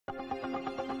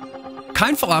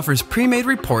Kindful offers pre-made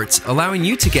reports allowing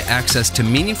you to get access to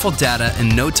meaningful data in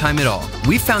no time at all.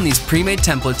 We found these pre-made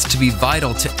templates to be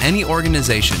vital to any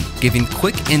organization, giving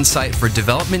quick insight for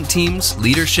development teams,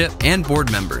 leadership, and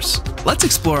board members. Let's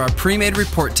explore our pre-made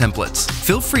report templates.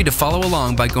 Feel free to follow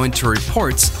along by going to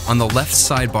Reports on the left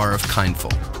sidebar of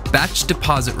Kindful. Batch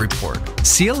Deposit Report.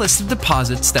 See a list of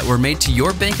deposits that were made to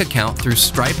your bank account through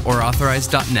Stripe or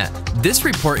Authorize.net. This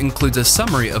report includes a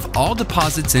summary of all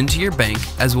deposits into your bank,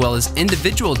 as well as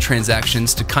individual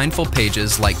transactions to Kindful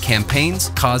pages like campaigns,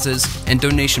 causes, and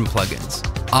donation plugins.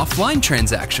 Offline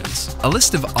transactions. A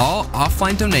list of all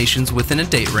offline donations within a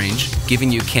date range, giving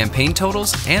you campaign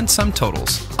totals and sum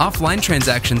totals. Offline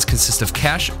transactions consist of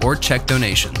cash or check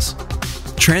donations.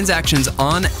 Transactions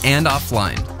on and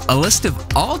offline. A list of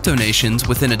all donations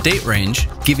within a date range,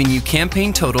 giving you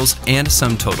campaign totals and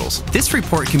sum totals. This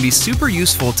report can be super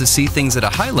useful to see things at a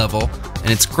high level, and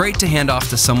it's great to hand off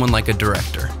to someone like a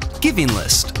director. Giving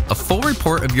list. A full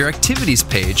report of your activities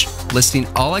page, listing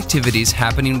all activities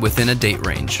happening within a date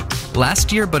range.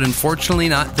 Last year, but unfortunately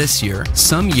not this year.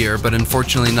 Some year, but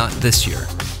unfortunately not this year.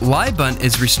 LYBUNT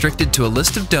is restricted to a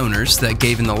list of donors that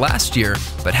gave in the last year,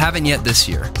 but haven't yet this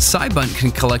year. SYBUNT can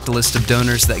collect a list of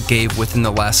donors that gave within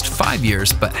the last 5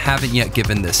 years, but haven't yet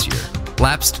given this year.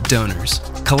 Lapsed donors.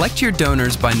 Collect your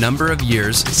donors by number of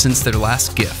years since their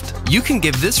last gift. You can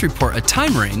give this report a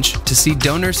time range to see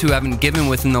donors who haven't given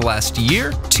within the last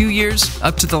year, 2 years,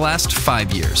 up to the last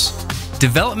 5 years.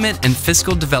 Development and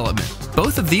fiscal development.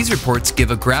 Both of these reports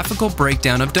give a graphical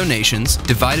breakdown of donations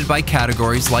divided by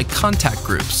categories like contact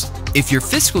groups. If your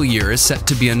fiscal year is set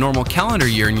to be a normal calendar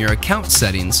year in your account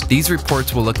settings, these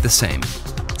reports will look the same.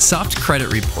 Soft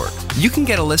credit report. You can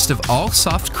get a list of all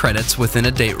soft credits within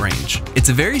a date range. It's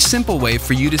a very simple way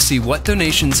for you to see what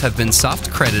donations have been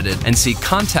soft credited and see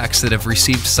contacts that have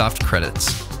received soft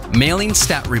credits. Mailing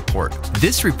Stat Report.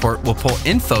 This report will pull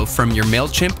info from your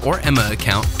MailChimp or Emma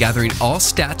account, gathering all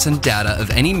stats and data of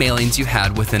any mailings you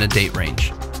had within a date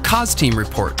range. Cause Team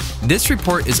Report. This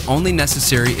report is only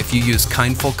necessary if you use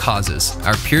Kindful Causes,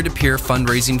 our peer-to-peer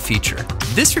fundraising feature.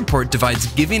 This report divides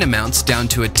giving amounts down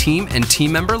to a team and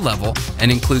team member level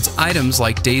and includes items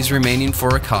like days remaining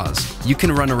for a cause. You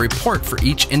can run a report for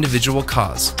each individual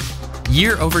cause.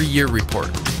 Year-over-year report.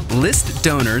 List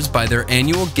donors by their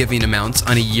annual giving amounts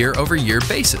on a year-over-year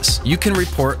basis. You can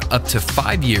report up to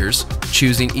 5 years,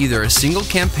 choosing either a single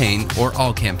campaign or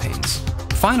all campaigns.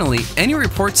 Finally, any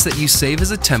reports that you save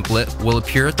as a template will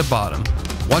appear at the bottom.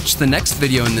 Watch the next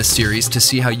video in this series to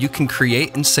see how you can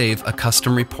create and save a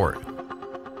custom report.